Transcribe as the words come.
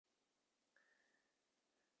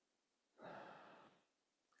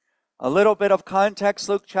A little bit of context.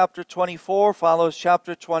 Luke chapter 24 follows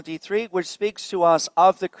chapter 23, which speaks to us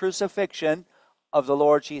of the crucifixion of the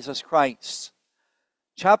Lord Jesus Christ.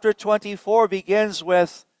 Chapter 24 begins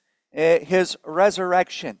with his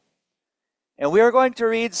resurrection. And we are going to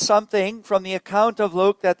read something from the account of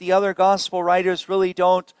Luke that the other gospel writers really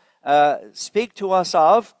don't speak to us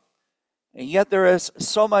of. And yet there is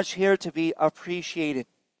so much here to be appreciated.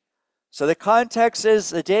 So the context is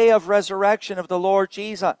the day of resurrection of the Lord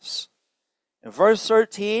Jesus. In verse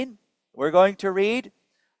 13, we're going to read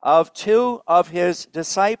of two of his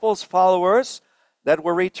disciples, followers, that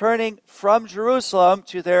were returning from Jerusalem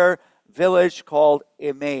to their village called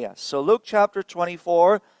Emmaus. So Luke chapter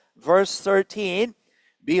 24, verse 13,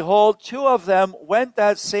 behold, two of them went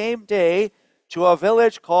that same day to a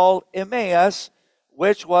village called Emmaus,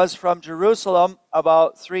 which was from Jerusalem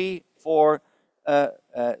about three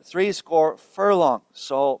score furlongs,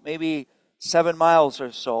 so maybe 7 miles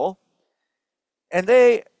or so. And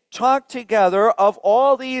they talked together of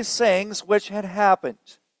all these things which had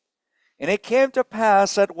happened. And it came to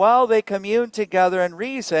pass that while they communed together and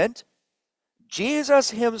reasoned,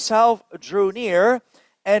 Jesus himself drew near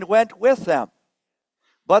and went with them.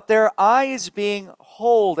 But their eyes being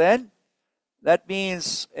holden, that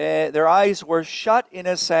means their eyes were shut in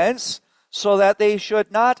a sense, so that they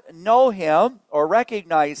should not know him or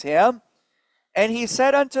recognize him. And he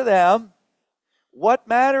said unto them, what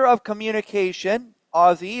manner of communication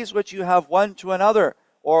are these which you have one to another?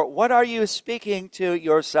 Or what are you speaking to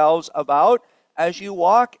yourselves about as you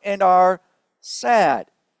walk and are sad?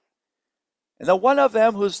 And the one of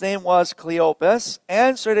them, whose name was Cleopas,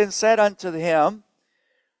 answered and said unto him,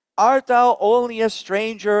 art thou only a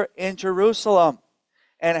stranger in Jerusalem,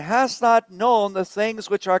 and hast not known the things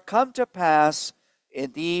which are come to pass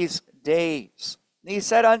in these days? And he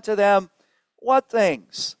said unto them, what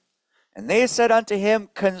things? And they said unto him,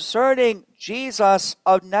 concerning Jesus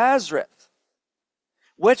of Nazareth,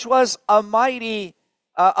 which was a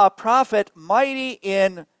prophet, mighty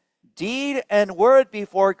in deed and word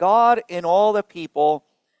before God in all the people,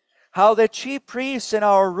 how the chief priests and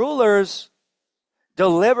our rulers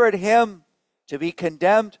delivered him to be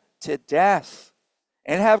condemned to death,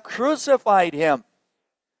 and have crucified him.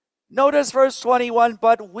 Notice verse 21,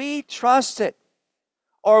 but we trusted,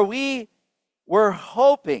 or we were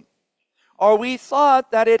hoping, or we thought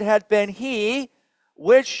that it had been he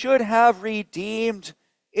which should have redeemed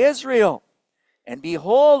Israel. And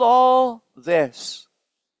behold all this.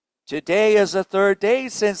 Today is the third day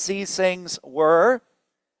since these things were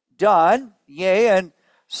done. Yea, and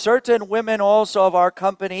certain women also of our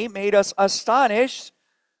company made us astonished,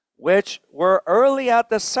 which were early at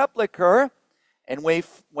the sepulchre. And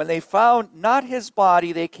when they found not his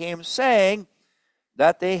body, they came saying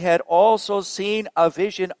that they had also seen a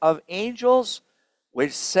vision of angels,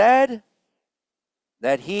 which said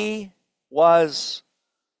that he was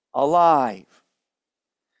alive.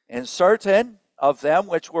 And certain of them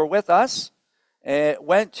which were with us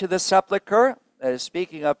went to the sepulchre,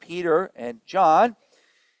 speaking of Peter and John,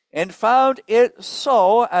 and found it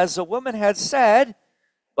so as the woman had said,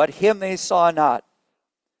 but him they saw not.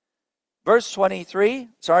 Verse 25,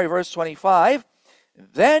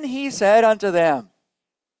 then he said unto them,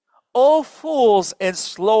 O fools and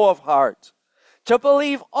slow of heart, to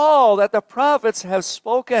believe all that the prophets have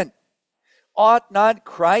spoken. Ought not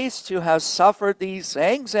Christ to have suffered these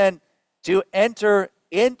things and to enter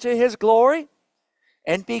into his glory?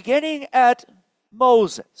 And beginning at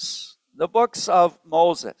Moses, the books of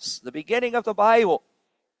Moses, the beginning of the Bible,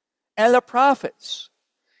 and the prophets,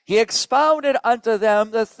 he expounded unto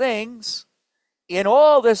them the things in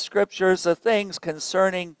all the scriptures, the things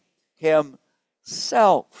concerning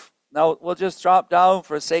himself. Now, we'll just drop down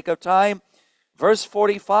for sake of time. Verse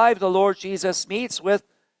 45, the Lord Jesus meets with,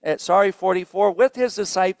 44, with his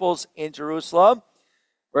disciples in Jerusalem.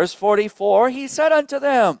 Verse 44, he said unto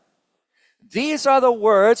them, these are the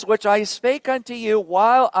words which I spake unto you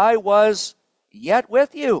while I was yet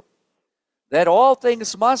with you, that all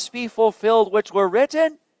things must be fulfilled which were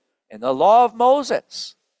written in the law of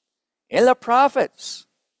Moses, in the prophets,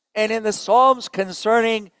 and in the Psalms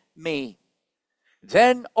concerning me.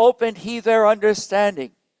 Then opened he their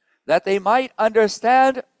understanding, that they might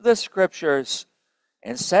understand the scriptures,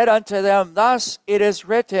 and said unto them, thus it is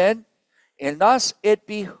written, and thus it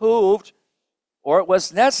behooved, or it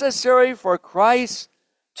was necessary for Christ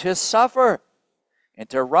to suffer, and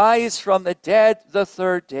to rise from the dead the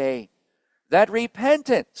third day, that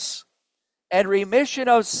repentance and remission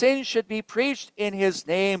of sins should be preached in his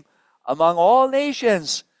name among all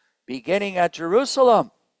nations, beginning at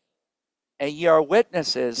Jerusalem. And ye are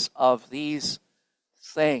witnesses of these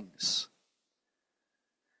things.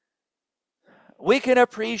 we can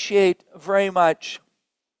appreciate very much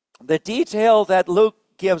the detail that Luke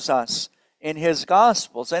gives us in his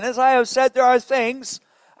Gospels. And as I have said, there are things,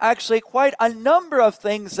 actually quite a number of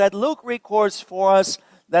things that Luke records for us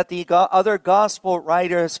that the other Gospel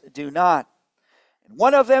writers do not. And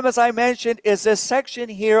one of them, as I mentioned, is this section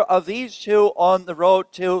here of these two on the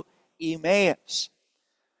road to Emmaus.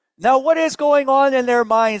 Now, what is going on in their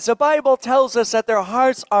minds? The Bible tells us that their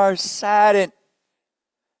hearts are saddened.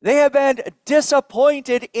 They have been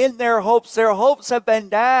disappointed in their hopes. Their hopes have been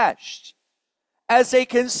dashed as they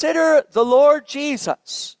consider the Lord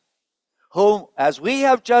Jesus, whom, as we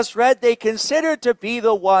have just read, they considered to be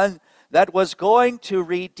the one that was going to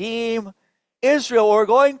redeem Israel, or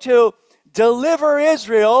going to deliver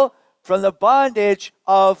Israel from the bondage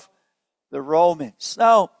of the Romans.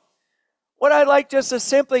 Now, what I'd like just to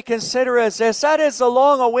simply consider is this: that is the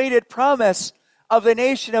long-awaited promise of the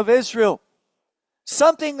nation of Israel.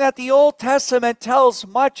 Something that the Old Testament tells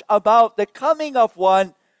much about, the coming of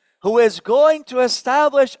one who is going to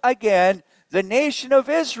establish again the nation of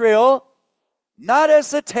Israel, not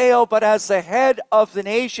as the tail, but as the head of the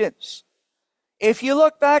nations. If you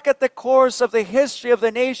look back at the course of the history of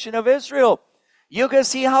the nation of Israel, you can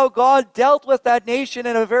see how God dealt with that nation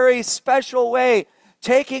in a very special way,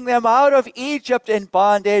 taking them out of Egypt in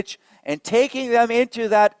bondage and taking them into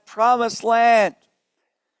that promised land.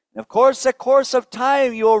 And of course, the course of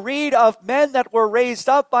time, you'll read of men that were raised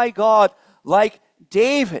up by God, like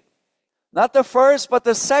David. Not the first, but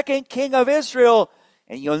the second king of Israel.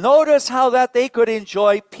 And you'll notice how that they could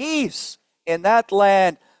enjoy peace in that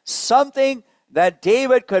land, something that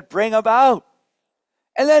David could bring about.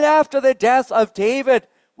 And then after the death of David,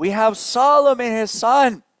 we have Solomon, his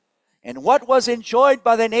son. And what was enjoyed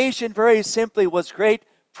by the nation, very simply, was great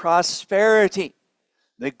prosperity.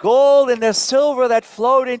 The gold and the silver that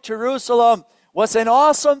flowed in Jerusalem was an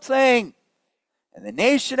awesome thing. And the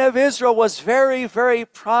nation of Israel was very, very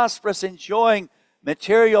prosperous, enjoying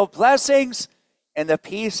material blessings and the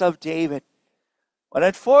peace of David. But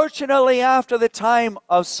unfortunately, after the time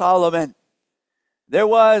of Solomon, there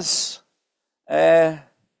was, in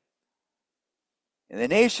the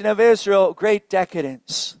nation of Israel, great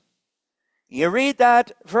decadence. You read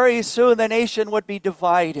that very soon the nation would be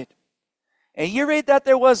divided. And you read that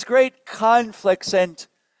there was great conflicts. And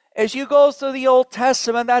as you go through the Old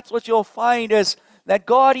Testament, that's what you'll find, is that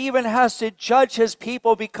God even has to judge his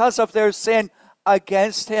people because of their sin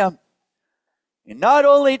against him. And not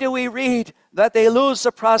only do we read that they lose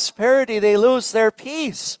the prosperity, they lose their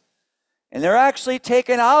peace. And they're actually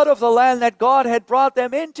taken out of the land that God had brought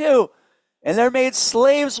them into. And they're made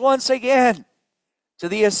slaves once again to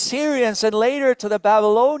the Assyrians and later to the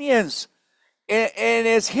Babylonians. And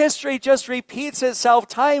his history just repeats itself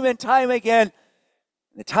time and time again.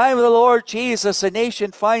 In the time of the Lord Jesus, the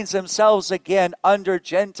nation finds themselves again under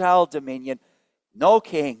Gentile dominion. No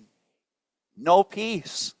king, no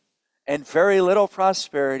peace, and very little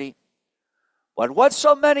prosperity. But what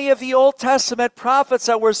so many of the Old Testament prophets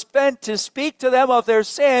that were spent to speak to them of their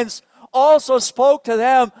sins also spoke to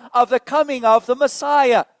them of the coming of the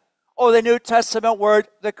Messiah, or the New Testament word,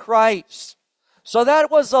 the Christ. So that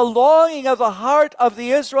was the longing of the heart of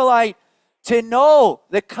the Israelite, to know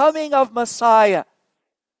the coming of Messiah,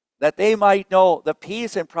 that they might know the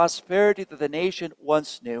peace and prosperity that the nation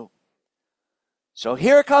once knew. So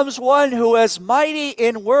here comes one who is mighty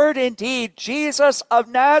in word and deed, Jesus of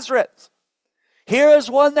Nazareth. Here is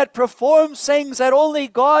one that performs things that only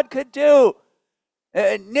God could do.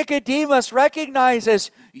 Nicodemus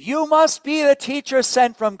recognizes, you must be the teacher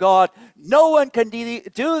sent from God. No one can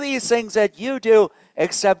do these things that you do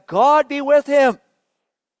except God be with him.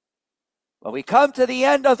 But we come to the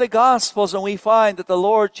end of the Gospels and we find that the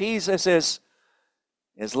Lord Jesus is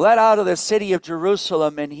led out of the city of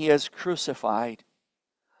Jerusalem and he is crucified,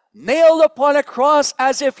 nailed upon a cross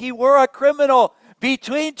as if he were a criminal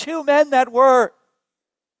between two men that were.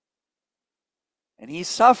 And he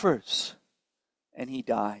suffers and he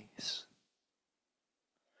dies.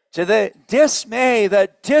 To the dismay, the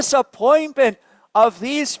disappointment of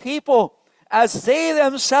these people, as they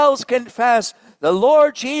themselves confess, the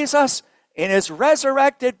Lord Jesus in his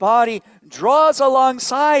resurrected body draws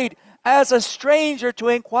alongside as a stranger to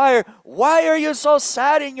inquire, why are you so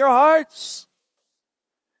sad in your hearts?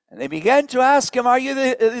 And they began to ask him, are you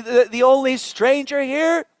the only stranger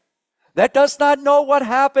here that does not know what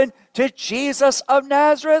happened to Jesus of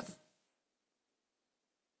Nazareth?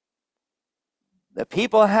 The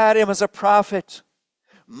people had him as a prophet,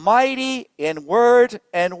 mighty in word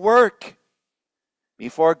and work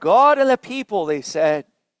before God and the people, they said.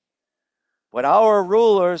 But our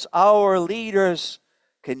rulers, our leaders,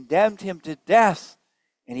 condemned him to death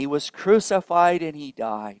and he was crucified and he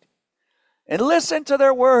died. And listen to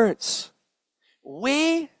their words.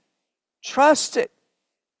 We trusted.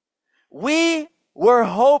 We were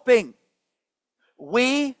hoping.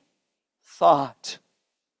 We thought.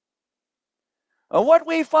 And what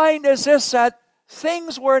we find is this, that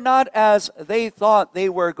things were not as they thought they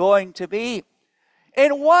were going to be.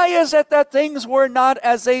 And why is it that things were not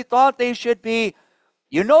as they thought they should be?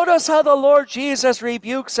 You notice how the Lord Jesus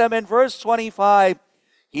rebukes them in verse 25.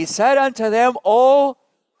 He said unto them, O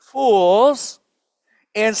fools,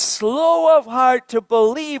 and slow of heart to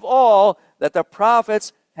believe all that the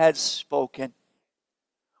prophets had spoken.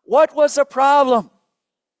 What was the problem?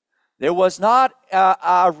 There was not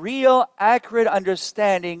a real accurate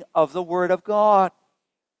understanding of the Word of God.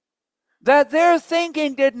 That their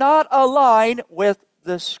thinking did not align with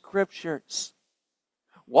the Scriptures.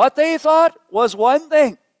 What they thought was one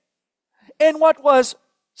thing, and what was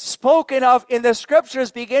spoken of in the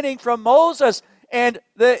Scriptures beginning from Moses and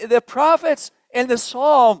the prophets and the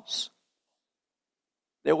Psalms,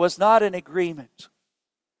 there was not an agreement.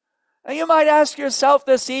 And you might ask yourself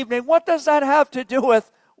this evening, what does that have to do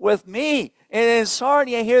with me and in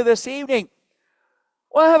Sarnia here this evening?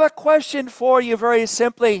 Well, I have a question for you very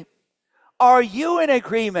simply. Are you in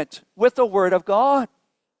agreement with the Word of God?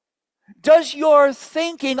 Does your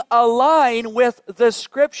thinking align with the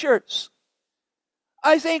Scriptures?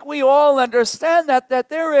 I think we all understand that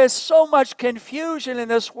there is so much confusion in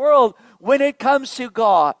this world when it comes to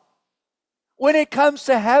God, when it comes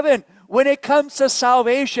to heaven, when it comes to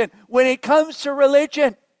salvation, when it comes to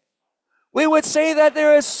religion. We would say that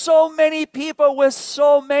there is so many people with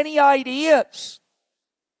so many ideas.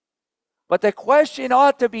 But the question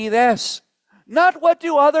ought to be this: not what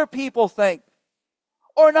do other people think,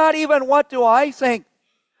 or not even what do I think,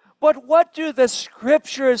 but what do the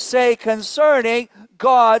Scriptures say concerning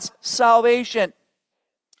God's salvation?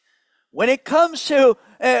 When it comes to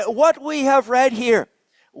what we have read here,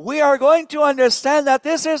 we are going to understand that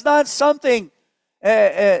this is not something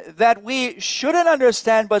that we shouldn't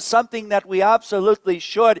understand, but something that we absolutely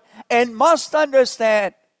should and must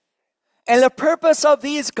understand. And the purpose of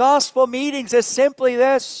these gospel meetings is simply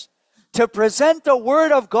this: to present the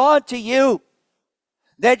Word of God to you,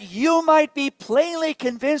 that you might be plainly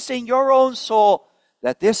convinced in your own soul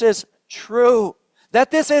that this is true,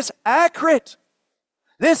 that this is accurate,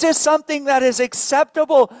 this is something that is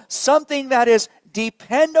acceptable, something that is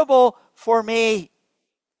dependable for me.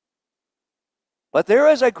 But there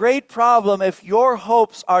is a great problem if your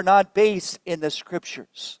hopes are not based in the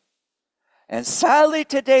Scriptures. And sadly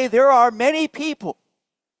today there are many people,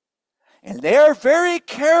 and they are very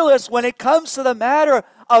careless when it comes to the matter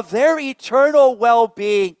of their eternal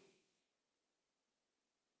well-being.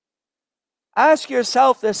 Ask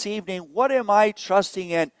yourself this evening, what am I trusting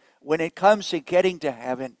in when it comes to getting to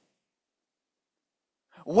heaven?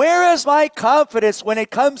 Where is my confidence when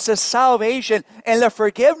it comes to salvation and the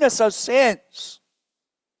forgiveness of sins?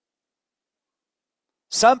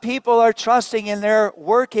 Some people are trusting in their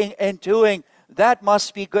working and doing. That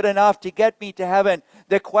must be good enough to get me to heaven.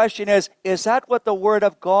 The question is that what the Word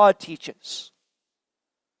of God teaches?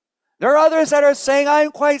 There are others that are saying,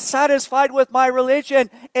 I'm quite satisfied with my religion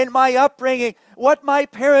and my upbringing, what my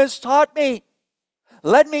parents taught me.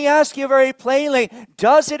 Let me ask you very plainly,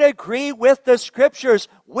 does it agree with the Scriptures,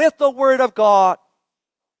 with the Word of God?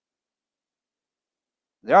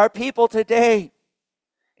 There are people today,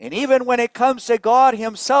 and even when it comes to God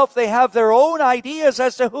Himself, they have their own ideas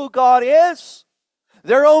as to who God is,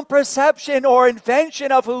 their own perception or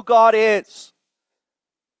invention of who God is.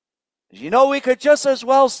 You know, we could just as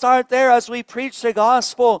well start there as we preach the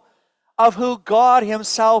gospel of who God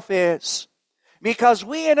Himself is. Because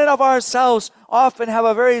we in and of ourselves often have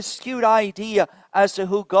a very skewed idea as to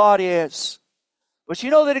who God is. But you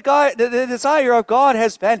know that the desire of God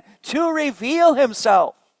has been to reveal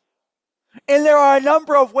Himself. And there are a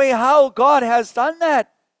number of ways how God has done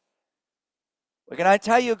that. But can I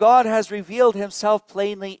tell you, God has revealed Himself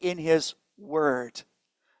plainly in His Word.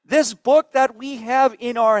 This book that we have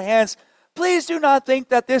in our hands, please do not think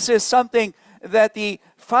that this is something that the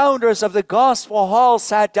founders of the Gospel Hall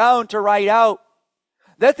sat down to write out.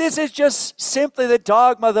 That this is just simply the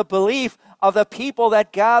dogma, the belief of the people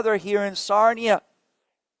that gather here in Sarnia.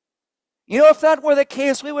 You know, if that were the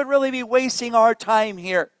case, we would really be wasting our time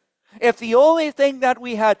here. If the only thing that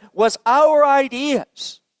we had was our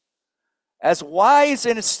ideas, as wise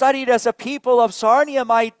and studied as a people of Sarnia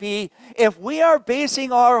might be, if we are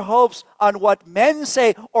basing our hopes on what men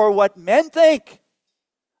say or what men think,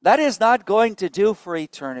 that is not going to do for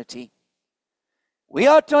eternity. We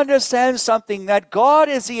ought to understand something, that God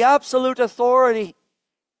is the absolute authority.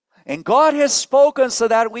 And God has spoken so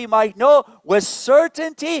that we might know with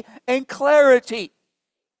certainty and clarity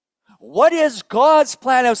what is God's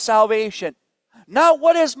plan of salvation. Not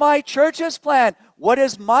what is my church's plan. What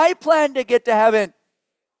is my plan to get to heaven?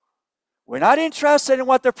 We're not interested in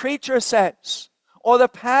what the preacher says, or the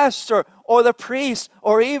pastor, or the priest,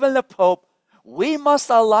 or even the pope. We must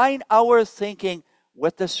align our thinking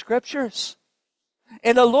with the Scriptures.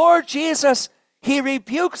 And the Lord Jesus, He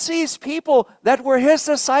rebukes these people that were His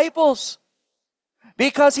disciples,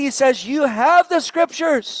 because He says, you have the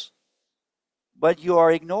Scriptures, but you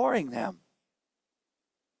are ignoring them.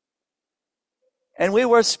 And we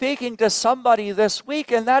were speaking to somebody this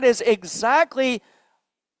week, and that is exactly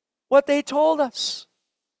what they told us.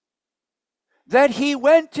 That he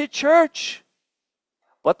went to church,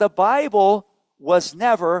 but the Bible was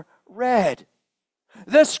never read.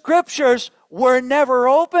 The Scriptures were never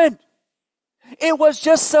opened. It was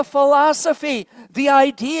just the philosophy, the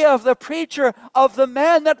idea of the preacher, of the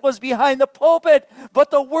man that was behind the pulpit,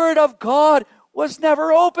 but the Word of God was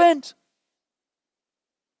never opened.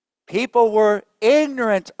 People were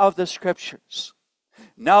ignorant of the Scriptures.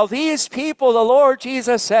 Now these people, the Lord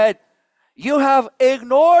Jesus said, you have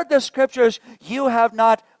ignored the Scriptures. You have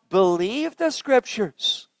not believed the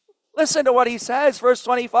Scriptures. Listen to what He says, verse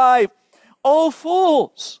 25. O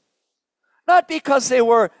fools! Not because they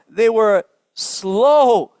were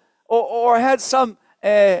slow or had some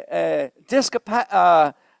that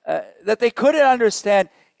they couldn't understand.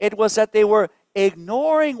 It was that they were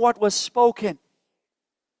ignoring what was spoken.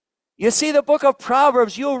 You see, the book of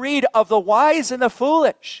Proverbs, you'll read of the wise and the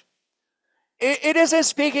foolish. It isn't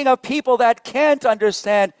speaking of people that can't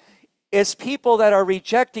understand. It's people that are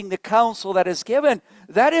rejecting the counsel that is given.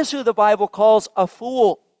 That is who the Bible calls a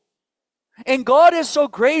fool. And God is so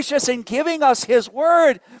gracious in giving us His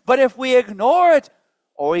Word, but if we ignore it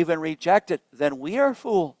or even reject it, then we are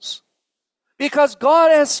fools. Because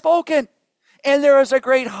God has spoken, and there is a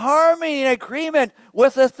great harmony and agreement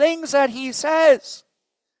with the things that He says.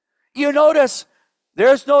 You notice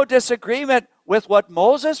there's no disagreement with what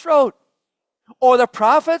Moses wrote, or the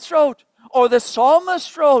prophets wrote, or the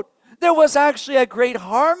psalmist wrote. There was actually a great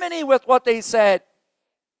harmony with what they said.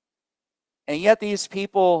 And yet these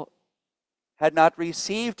people had not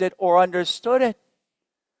received it or understood it.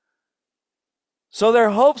 So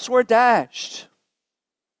their hopes were dashed,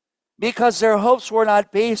 because their hopes were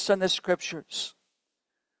not based on the Scriptures.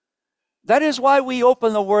 That is why we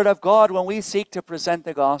open the Word of God when we seek to present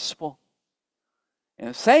the gospel.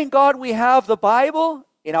 And thank God we have the Bible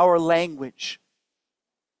in our language.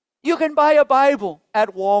 You can buy a Bible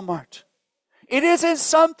at Walmart. It isn't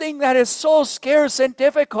something that is so scarce and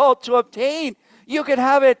difficult to obtain. You can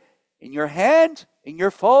have it in your hand, in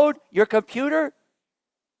your phone, your computer.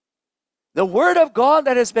 The Word of God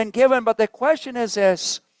that has been given, but the question is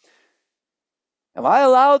this: have I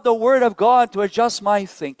allowed the Word of God to adjust my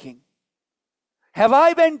thinking? Have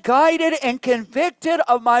I been guided and convicted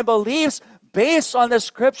of my beliefs based on the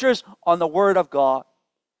Scriptures, on the Word of God?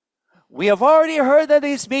 We have already heard in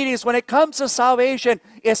these meetings, when it comes to salvation,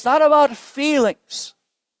 it's not about feelings.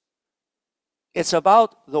 It's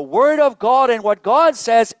about the Word of God and what God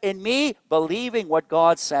says, in me believing what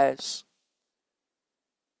God says.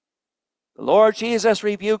 The Lord Jesus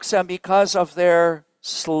rebukes them because of their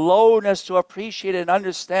slowness to appreciate and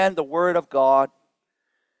understand the Word of God.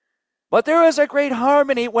 But there is a great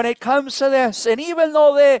harmony when it comes to this. And even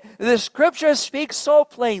though the Scripture speaks so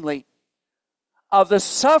plainly of the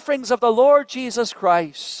sufferings of the Lord Jesus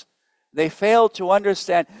Christ, they failed to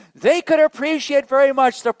understand. They could appreciate very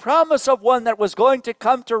much the promise of one that was going to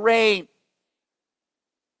come to reign.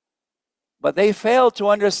 But they failed to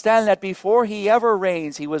understand that before He ever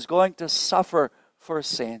reigns, He was going to suffer for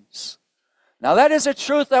sins. Now that is a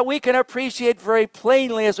truth that we can appreciate very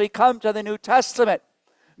plainly as we come to the New Testament.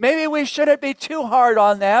 Maybe we shouldn't be too hard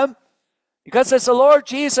on them, because as the Lord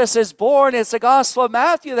Jesus is born, it's the Gospel of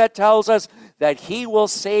Matthew that tells us that He will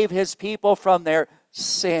save His people from their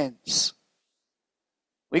sins.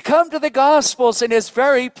 We come to the Gospels and it's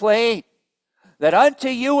very plain that unto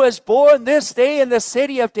you is born this day in the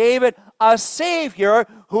city of David a Savior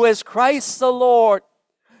who is Christ the Lord.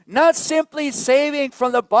 Not simply saving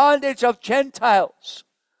from the bondage of Gentiles,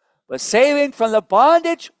 but saving from the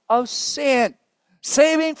bondage of sin.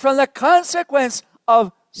 Saving from the consequence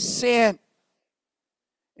of sin.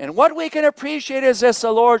 And what we can appreciate is this: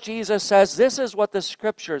 the Lord Jesus says, this is what the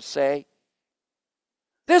Scriptures say.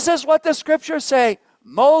 This is what the Scriptures say.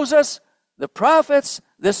 Moses, the prophets,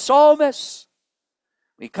 the psalmists.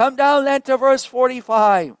 We come down then to verse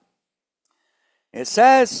 45. It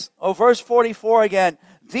says, verse 44 again,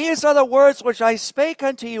 these are the words which I spake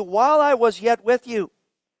unto you while I was yet with you,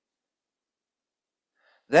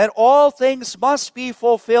 that all things must be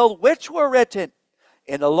fulfilled which were written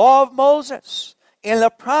in the law of Moses, in the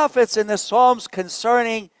prophets, in the Psalms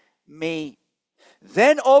concerning me.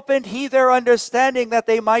 Then opened he their understanding that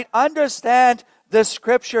they might understand the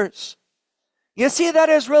Scriptures. You see, that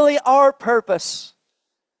is really our purpose.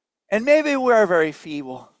 And maybe we are very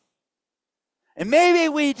feeble. And maybe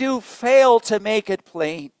we do fail to make it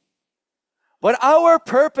plain. But our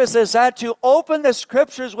purpose is that to open the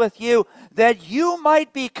Scriptures with you, that you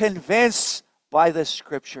might be convinced by the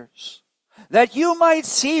Scriptures. That you might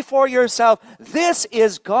see for yourself, this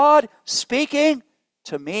is God speaking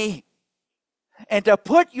to me. And to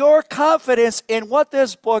put your confidence in what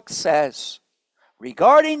this book says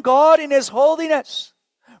regarding God and His holiness,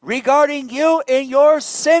 regarding you and your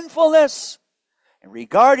sinfulness, and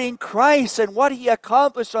regarding Christ and what He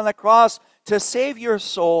accomplished on the cross to save your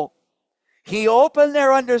soul. He opened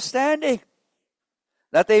their understanding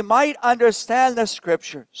that they might understand the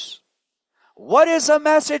Scriptures. What is the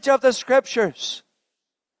message of the Scriptures?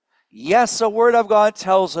 Yes, the Word of God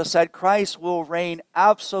tells us that Christ will reign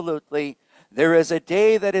absolutely. There is a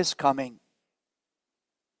day that is coming.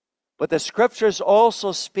 But the Scriptures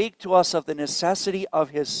also speak to us of the necessity of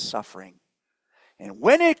His suffering. And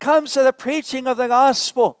when it comes to the preaching of the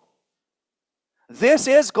gospel, this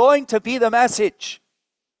is going to be the message.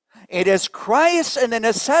 It is Christ and the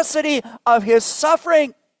necessity of His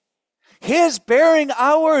suffering, His bearing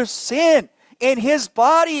our sin in His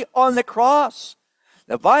body on the cross.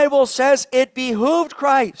 The Bible says it behooved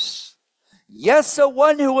Christ, yes, the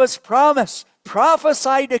one who was promised,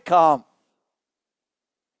 prophesied to come.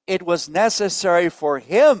 It was necessary for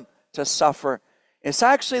Him to suffer. It's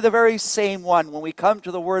actually the very same one when we come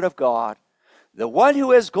to the Word of God. The one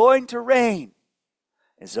who is going to reign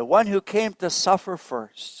is the one who came to suffer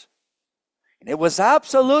first. And it was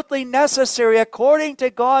absolutely necessary according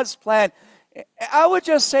to God's plan. I would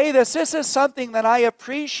just say this is something that I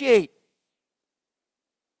appreciate.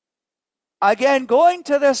 Again, going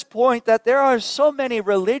to this point that there are so many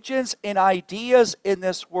religions and ideas in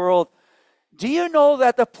this world. Do you know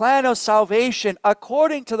that the plan of salvation,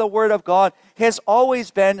 according to the Word of God, has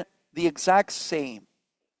always been the exact same?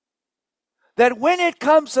 That when it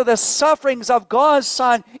comes to the sufferings of God's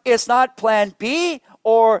Son, it's not plan B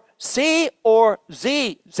or C or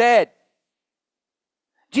Z.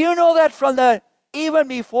 Do you know that even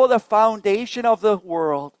before the foundation of the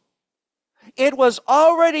world, it was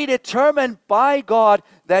already determined by God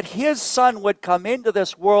that His Son would come into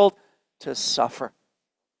this world to suffer?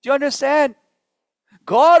 Do you understand?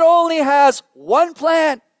 God only has one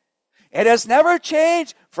plan. It has never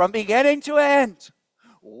changed from beginning to end.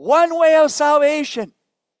 One way of salvation,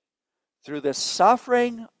 through the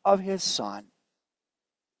suffering of His Son.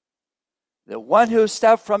 The one who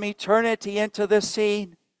stepped from eternity into the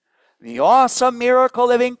scene. The awesome miracle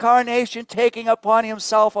of incarnation, taking upon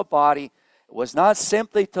Himself a body. It was not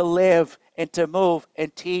simply to live and to move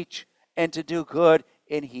and teach and to do good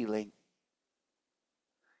in healing.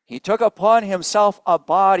 He took upon Himself a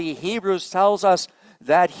body. Hebrews tells us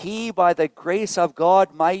that He, by the grace of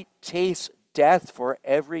God, might taste death for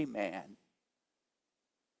every man.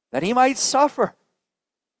 That He might suffer.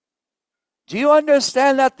 Do you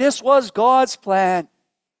understand that this was God's plan?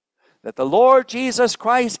 That the Lord Jesus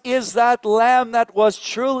Christ is that Lamb that was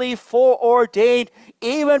truly foreordained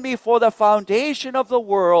even before the foundation of the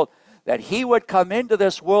world, that He would come into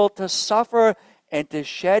this world to suffer and to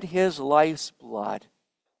shed His life's blood.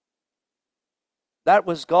 That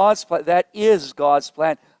was God's plan. That is God's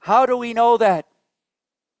plan. How do we know that?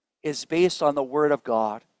 It's based on the Word of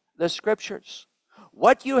God, the Scriptures.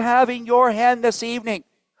 What you have in your hand this evening,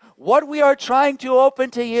 what we are trying to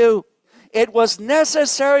open to you, it was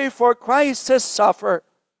necessary for Christ to suffer.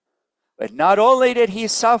 But not only did He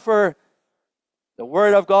suffer, the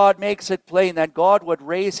Word of God makes it plain that God would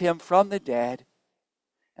raise Him from the dead.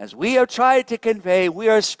 As we have tried to convey, we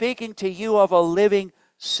are speaking to you of a living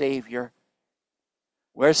Savior.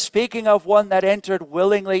 We're speaking of one that entered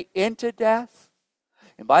willingly into death,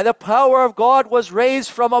 and by the power of God was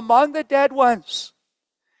raised from among the dead ones.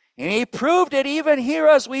 And He proved it even here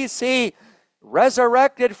as we see,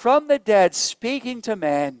 resurrected from the dead, speaking to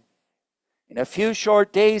men. In a few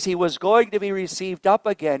short days, He was going to be received up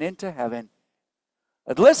again into heaven.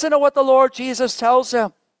 But listen to what the Lord Jesus tells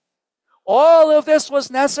Him. All of this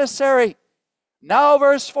was necessary. Now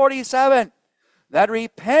verse 47. That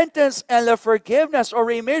repentance and the forgiveness or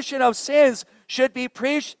remission of sins should be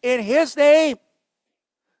preached in His name.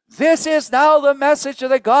 This is now the message of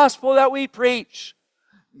the gospel that we preach.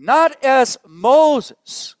 Not as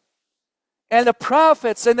Moses and the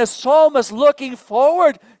prophets and the psalmists looking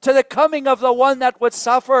forward to the coming of the one that would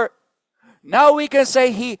suffer. Now we can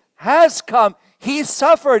say he has come. He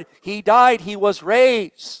suffered. He died. He was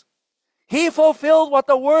raised. He fulfilled what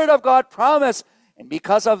the Word of God promised. And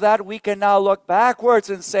because of that, we can now look backwards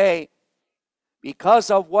and say, because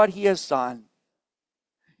of what he has done,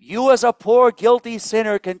 you as a poor, guilty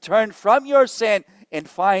sinner can turn from your sin and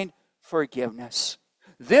find forgiveness.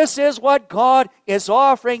 This is what God is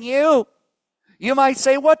offering you. You might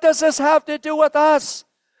say, what does this have to do with us?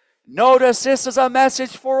 Notice this is a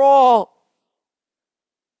message for all.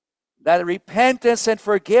 That repentance and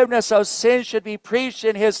forgiveness of sin should be preached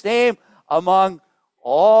in his name among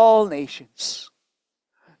all nations.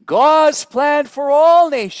 God's plan for all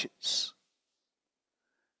nations.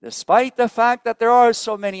 Despite the fact that there are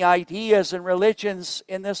so many ideas and religions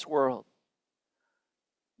in this world,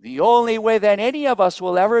 the only way that any of us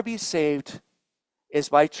will ever be saved is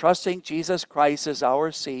by trusting Jesus Christ as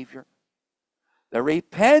our Savior. The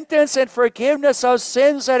repentance and forgiveness of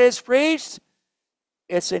sins that is preached,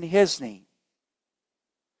 it's in his name.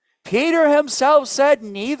 Peter himself said,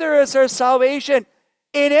 neither is there salvation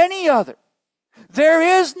in any other. There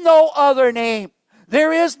is no other name.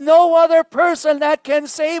 There is no other person that can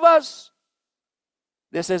save us.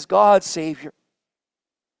 This is God's Savior.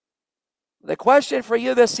 The question for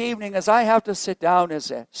you this evening as I have to sit down is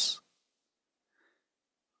this.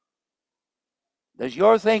 Does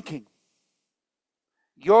your thinking,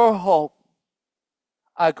 your hope,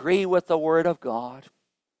 agree with the Word of God?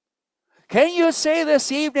 Can you say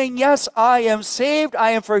this evening, yes, I am saved,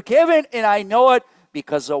 I am forgiven, and I know it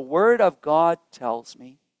because the Word of God tells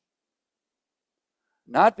me?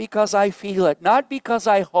 Not because I feel it, not because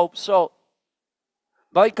I hope so,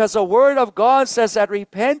 but because the Word of God says that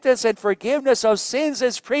repentance and forgiveness of sins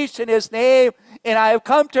is preached in his name, and I have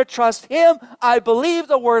come to trust him. I believe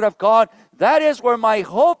the Word of God. That is where my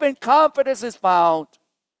hope and confidence is found.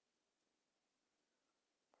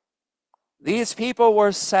 These people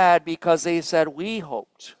were sad because they said, we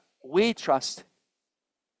hoped, we trusted.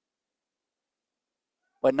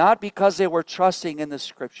 But not because they were trusting in the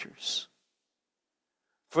Scriptures.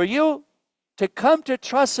 For you to come to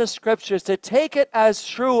trust the Scriptures, to take it as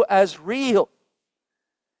true, as real,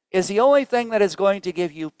 is the only thing that is going to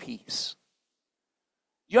give you peace.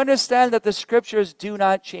 You understand that the Scriptures do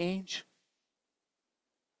not change?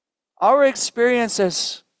 Our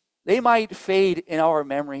experiences, they might fade in our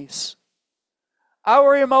memories.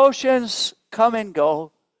 Our emotions come and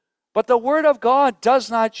go, but the Word of God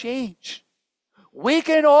does not change. We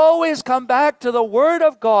can always come back to the Word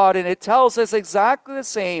of God, and it tells us exactly the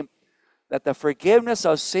same, that the forgiveness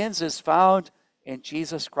of sins is found in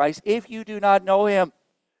Jesus Christ. If you do not know him,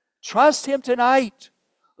 trust him tonight.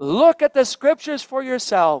 Look at the Scriptures for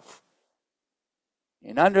yourself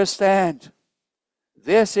and understand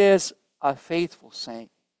this is a faithful saying.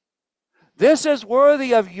 This is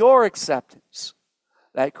worthy of your acceptance,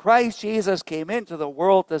 that Christ Jesus came into the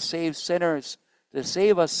world to save sinners, to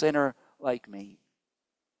save a sinner like me.